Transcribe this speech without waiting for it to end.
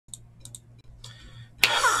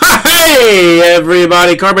Hey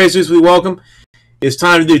everybody, Card Racers, we welcome. It's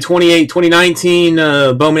time to do 2019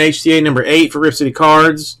 Bowman HTA number 8 for Rip City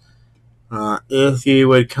Cards. If you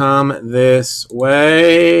would come this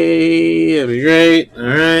way, it'd be great.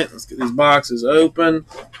 Alright, let's get these boxes open.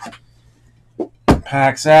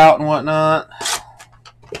 Packs out and whatnot.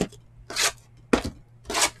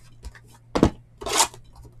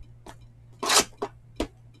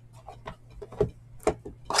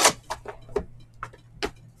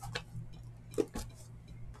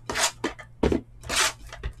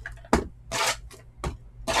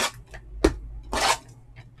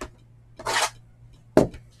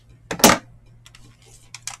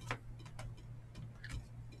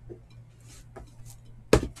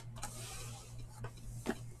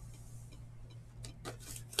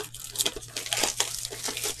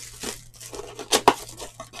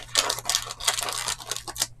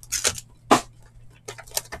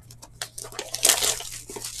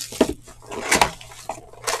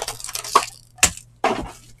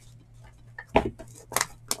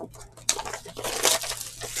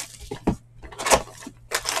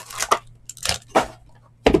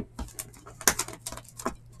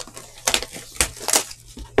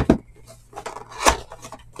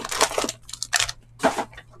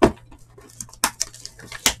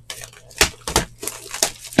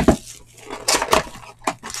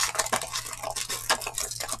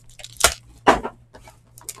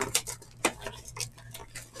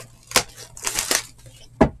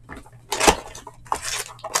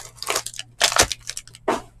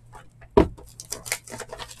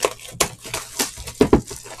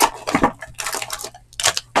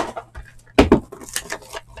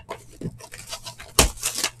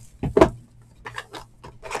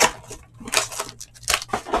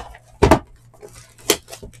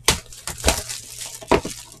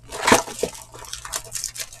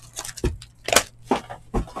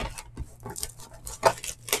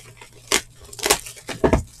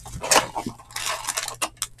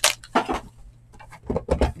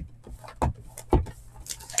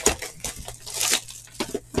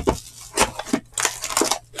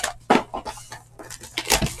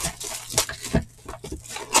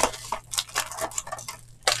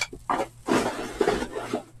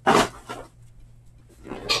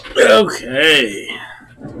 Okay.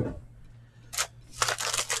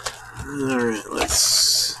 Alright,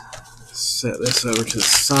 let's set this over to the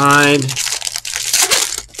side.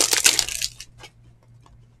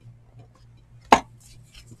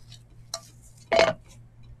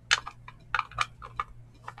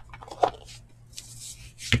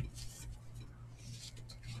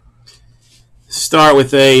 Start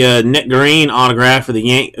with a Nick Green autograph for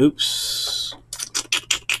the Oops.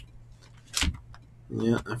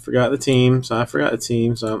 Yeah, I forgot the team, so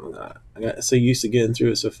I got so used to getting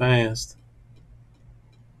through it so fast.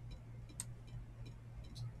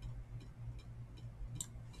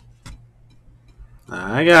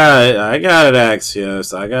 I got it,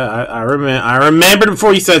 Axios. I remembered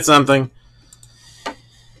before you said something.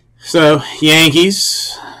 So,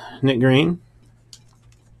 Yankees, Nick Green.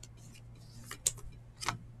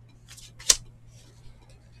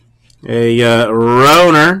 A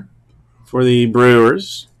Roner for the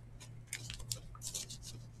Brewers.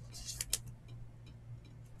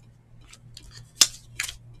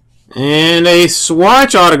 And a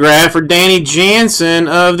swatch autograph for Danny Jansen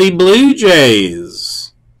of the Blue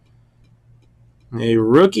Jays. A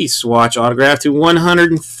rookie swatch autograph to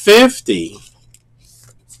 150.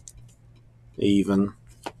 Even.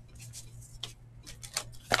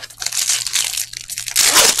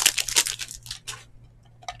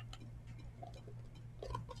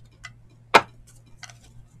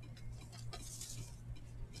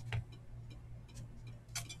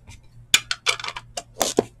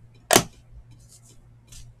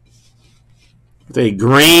 With a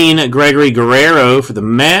green Gregory Guerrero for the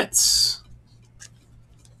Mets.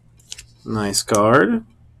 Nice card.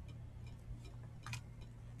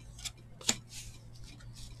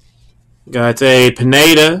 Got a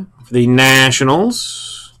Pineda for the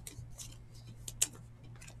Nationals.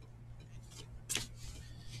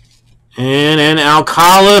 And an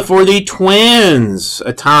Alcala for the Twins.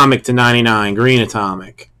 Atomic to 99. Green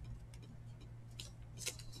Atomic.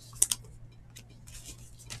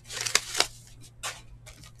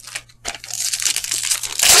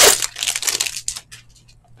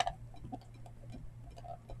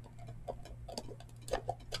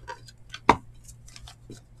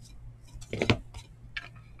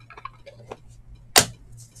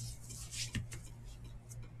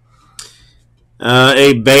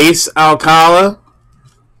 A base Alcala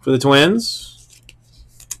for the Twins.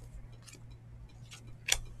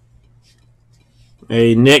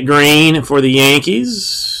 A Nick Green for the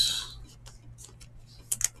Yankees.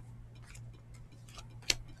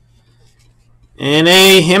 And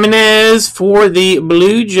a Jimenez for the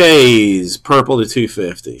Blue Jays. Purple to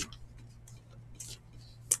 250.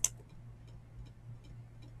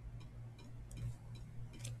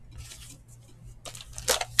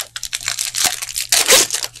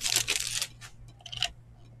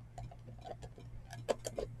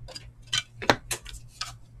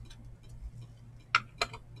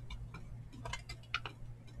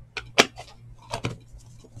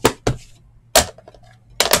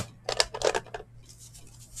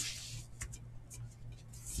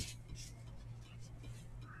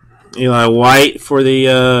 Eli White for the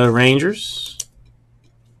Rangers.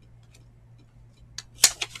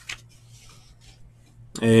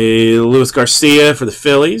 A Luis Garcia for the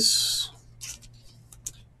Phillies.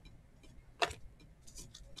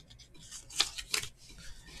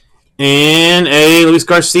 And a Luis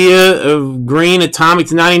Garcia of green atomic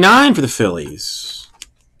to 99 for the Phillies.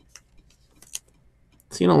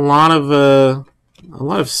 Seen a lot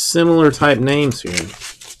of similar type names here.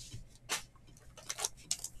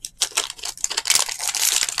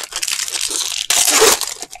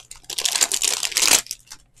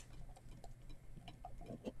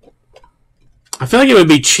 I feel like it would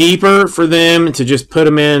be cheaper for them to just put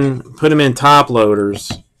them in top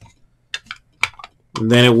loaders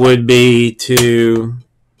than it would be to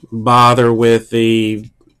bother with the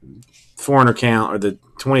 400 count or the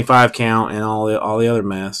 25 count and all the other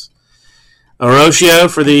mess. Orochio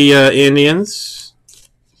for the Indians.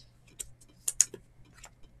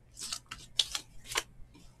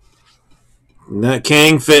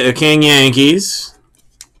 King Yankees.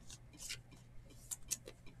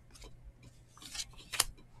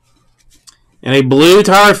 And a blue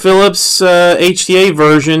Tyler Phillips HTA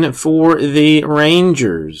version for the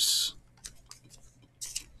Rangers.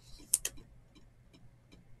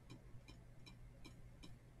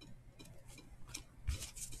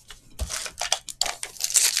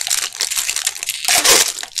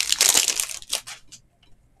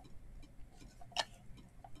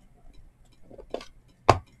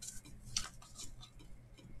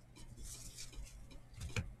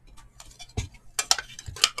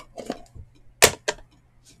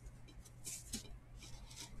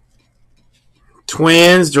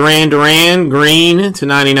 Twins, Duran, green to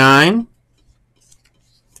 99.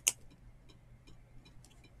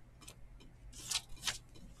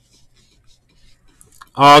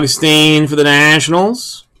 Augustine for the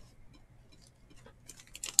Nationals.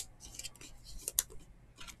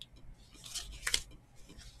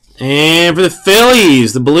 And for the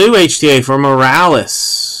Phillies, the blue HTA for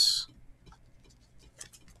Morales.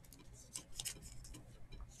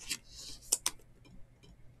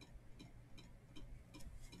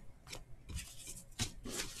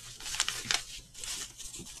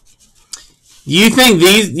 You think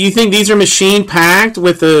these are machine packed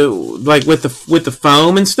with the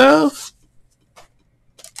foam and stuff?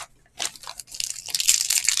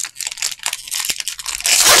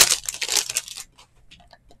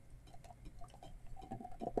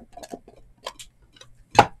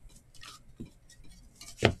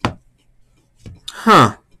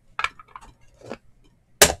 Huh.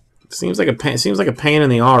 Seems like a pain in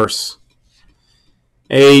the arse.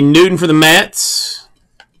 A Newton for the Mets.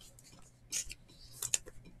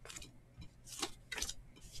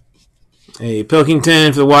 A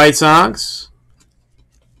Pilkington for the White Sox.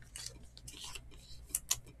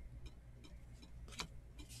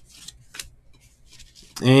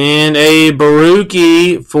 And a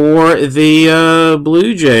Baruki for the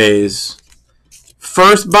Blue Jays.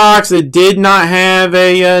 First box that did not have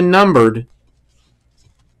a numbered.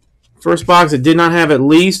 First box that did not have at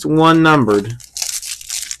least one numbered.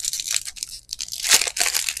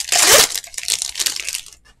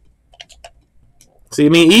 See, I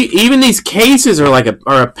mean, even these cases are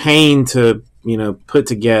a pain to put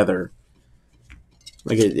together.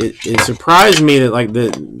 Like it surprised me that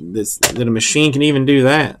that a machine can even do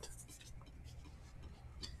that.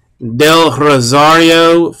 Del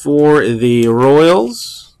Rosario for the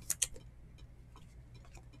Royals.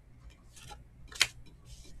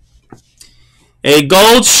 A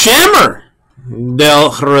gold shimmer.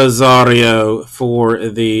 Del Rosario for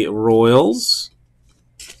the Royals.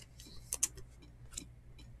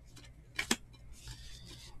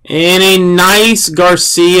 And a nice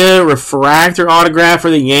Garcia refractor autograph for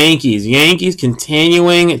the Yankees. Yankees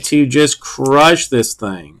continuing to just crush this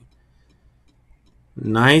thing.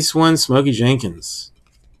 Nice one, Smokey Jenkins.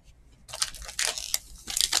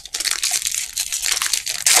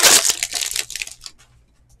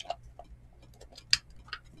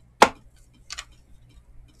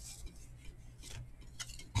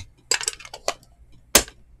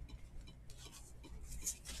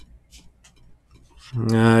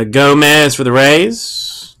 Gomez for the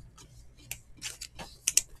Rays.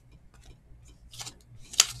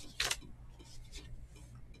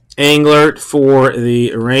 Englert for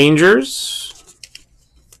the Rangers.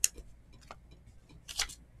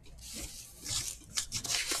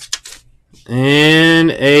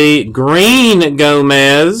 And a green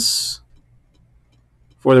Gomez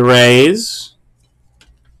for the Rays.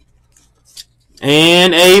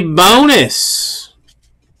 And a bonus,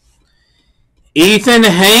 Ethan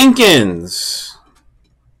Hankins,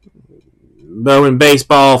 Bowman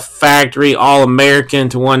Baseball Factory All-American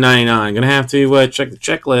to 199. Gonna have to check the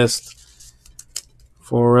checklist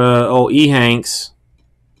for old E. Hanks.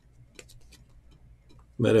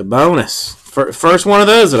 But a bonus. First one of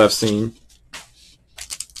those that I've seen.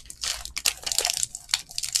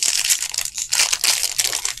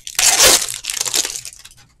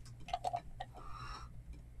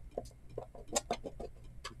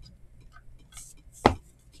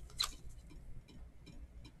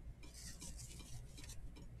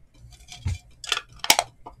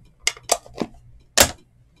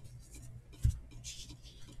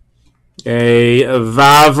 A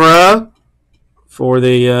Vavra for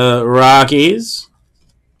the Rockies.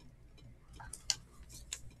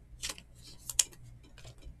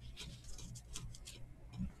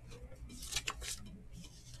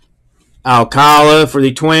 Alcala for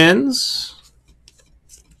the Twins.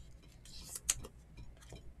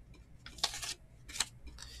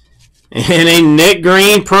 And a Nick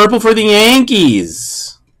Green purple for the Yankees.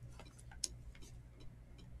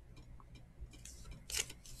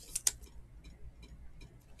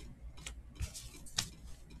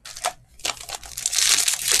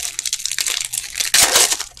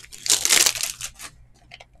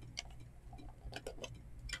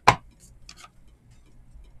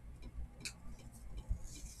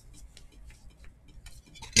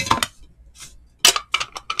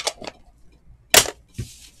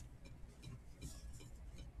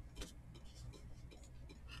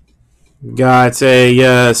 Got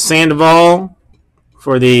a Sandoval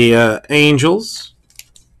for the Angels.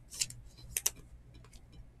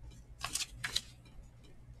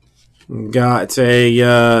 Got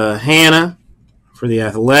a Hannah for the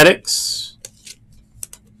Athletics.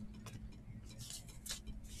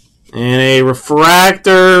 And a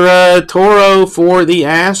refractor Toro for the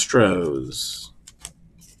Astros.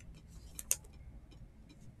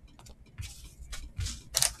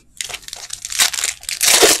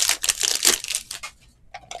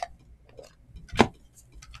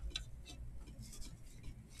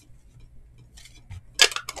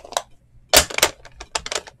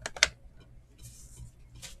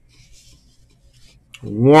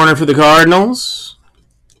 Warner for the Cardinals.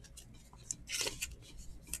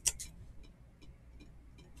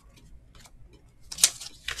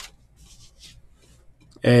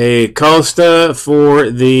 A Costa for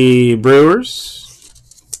the Brewers.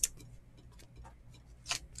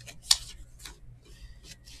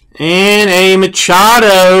 And a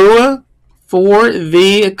Machado for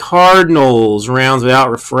the Cardinals. Rounds it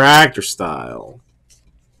out refractor style.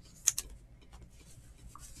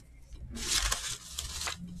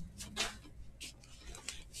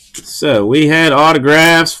 So we had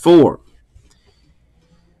autographs for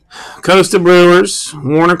Costa Brewers,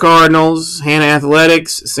 Warner Cardinals, Hannah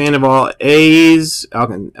Athletics, Sandoval A's,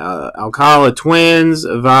 Alcala Twins,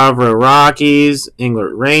 Vavra Rockies,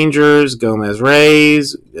 Englert Rangers, Gomez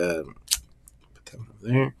Rays, put that one over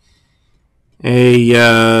there.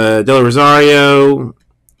 A Del Rosario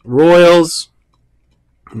Royals,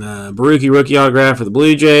 Baruki rookie autograph for the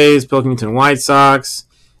Blue Jays, Pilkington White Sox,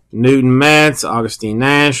 Newton Mets, Augustine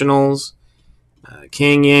Nationals,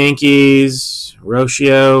 King Yankees,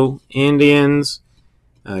 Rocio Indians,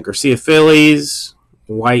 Garcia Phillies,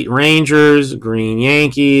 White Rangers, Green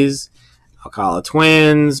Yankees, Alcala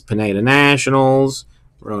Twins, Pineda Nationals,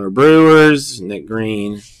 Roner Brewers, Nick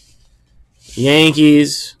Green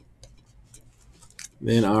Yankees.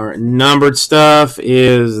 Then our numbered stuff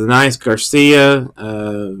is the nice Garcia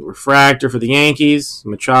refractor for the Yankees,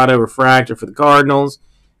 Machado refractor for the Cardinals,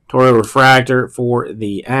 Toro refractor for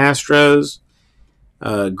the Astros,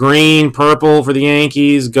 green purple for the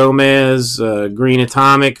Yankees, Gomez green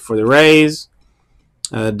atomic for the Rays,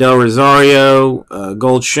 Del Rosario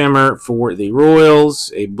gold shimmer for the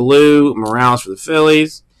Royals, a blue Morales for the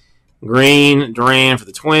Phillies, green Duran for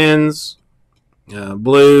the Twins,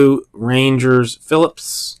 blue Rangers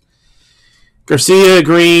Phillips, Garcia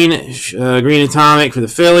green atomic for the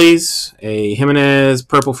Phillies, a Jimenez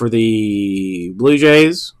purple for the Blue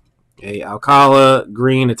Jays, a Alcala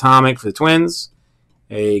green atomic for the Twins,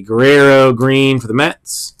 a Guerrero green for the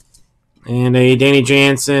Mets, And a Danny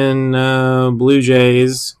Jansen Blue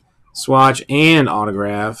Jays swatch and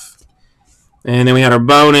autograph. And then we had our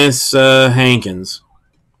bonus Hankins,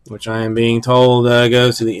 which I am being told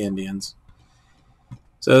goes to the Indians.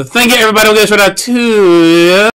 So thank you, everybody. We'll get this right out to you.